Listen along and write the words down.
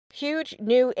Huge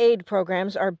new aid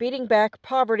programs are beating back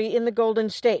poverty in the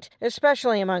Golden State,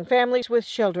 especially among families with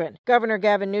children. Governor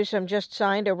Gavin Newsom just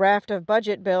signed a raft of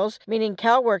budget bills, meaning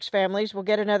CalWORKs families will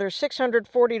get another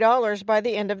 $640 by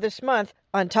the end of this month,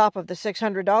 on top of the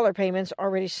 $600 payments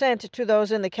already sent to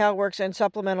those in the CalWORKs and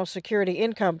Supplemental Security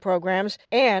Income programs,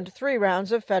 and 3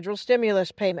 rounds of federal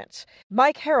stimulus payments.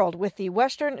 Mike Harold with the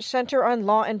Western Center on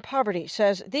Law and Poverty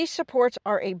says these supports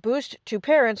are a boost to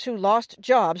parents who lost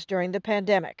jobs during the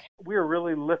pandemic. We're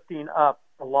really lifting up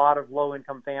a lot of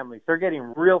low-income families. They're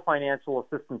getting real financial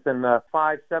assistance in the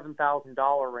 $5,000 to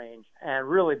 $7,000 range, and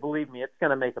really, believe me, it's going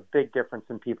to make a big difference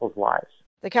in people's lives.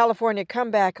 The California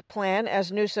Comeback Plan,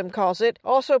 as Newsom calls it,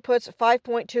 also puts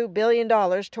 $5.2 billion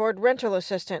toward rental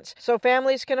assistance, so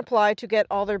families can apply to get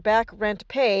all their back rent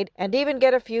paid and even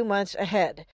get a few months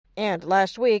ahead. And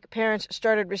last week, parents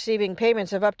started receiving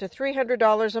payments of up to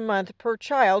 $300 a month per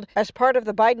child as part of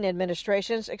the Biden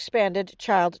administration's expanded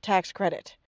child tax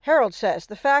credit. Harold says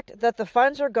the fact that the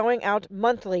funds are going out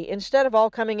monthly instead of all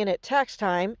coming in at tax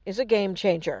time is a game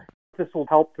changer. This will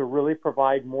help to really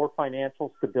provide more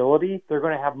financial stability. They're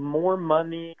going to have more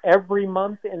money every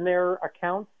month in their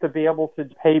accounts to be able to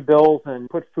pay bills and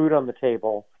put food on the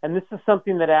table. And this is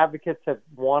something that advocates have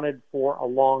wanted for a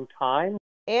long time.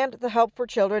 And the help for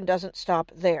children doesn't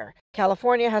stop there.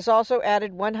 California has also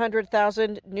added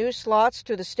 100,000 new slots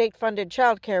to the state-funded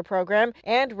child care program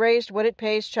and raised what it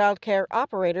pays child care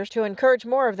operators to encourage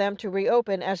more of them to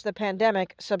reopen as the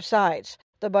pandemic subsides.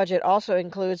 The budget also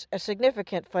includes a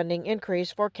significant funding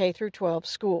increase for K-12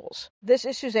 schools. This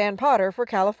is Suzanne Potter for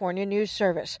California News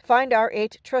Service. Find our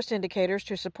 8 trust indicators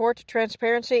to support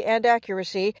transparency and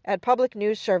accuracy at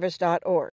publicnewsservice.org.